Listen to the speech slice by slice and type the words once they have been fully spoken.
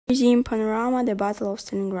Museum Panorama, the Battle of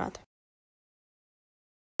Stalingrad.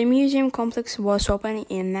 The museum complex was opened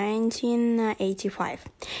in 1985.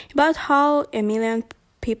 About how 1 million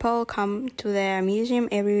people come to the museum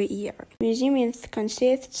every year. The museum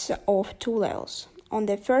consists of 2 levels. On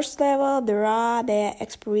the first level, there are the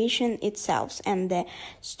exposition itself and the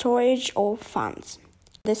storage of funds.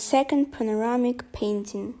 The second, panoramic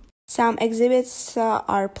painting. Some exhibits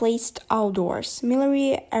are placed outdoors: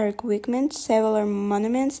 military equipment, several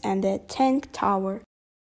monuments, and the tank tower.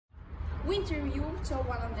 We interviewed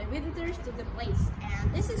one of the visitors to the place,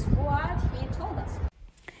 and this is what he told us.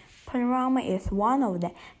 Panorama is one of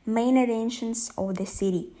the main attractions of the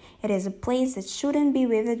city. It is a place that shouldn't be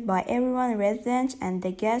visited by everyone, residents and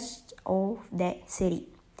the guests of the city.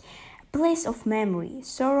 A place of memory,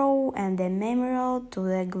 sorrow, and the memorial to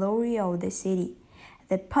the glory of the city.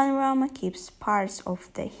 The panorama keeps parts of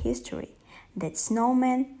the history that no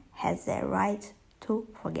man has the right to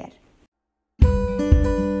forget.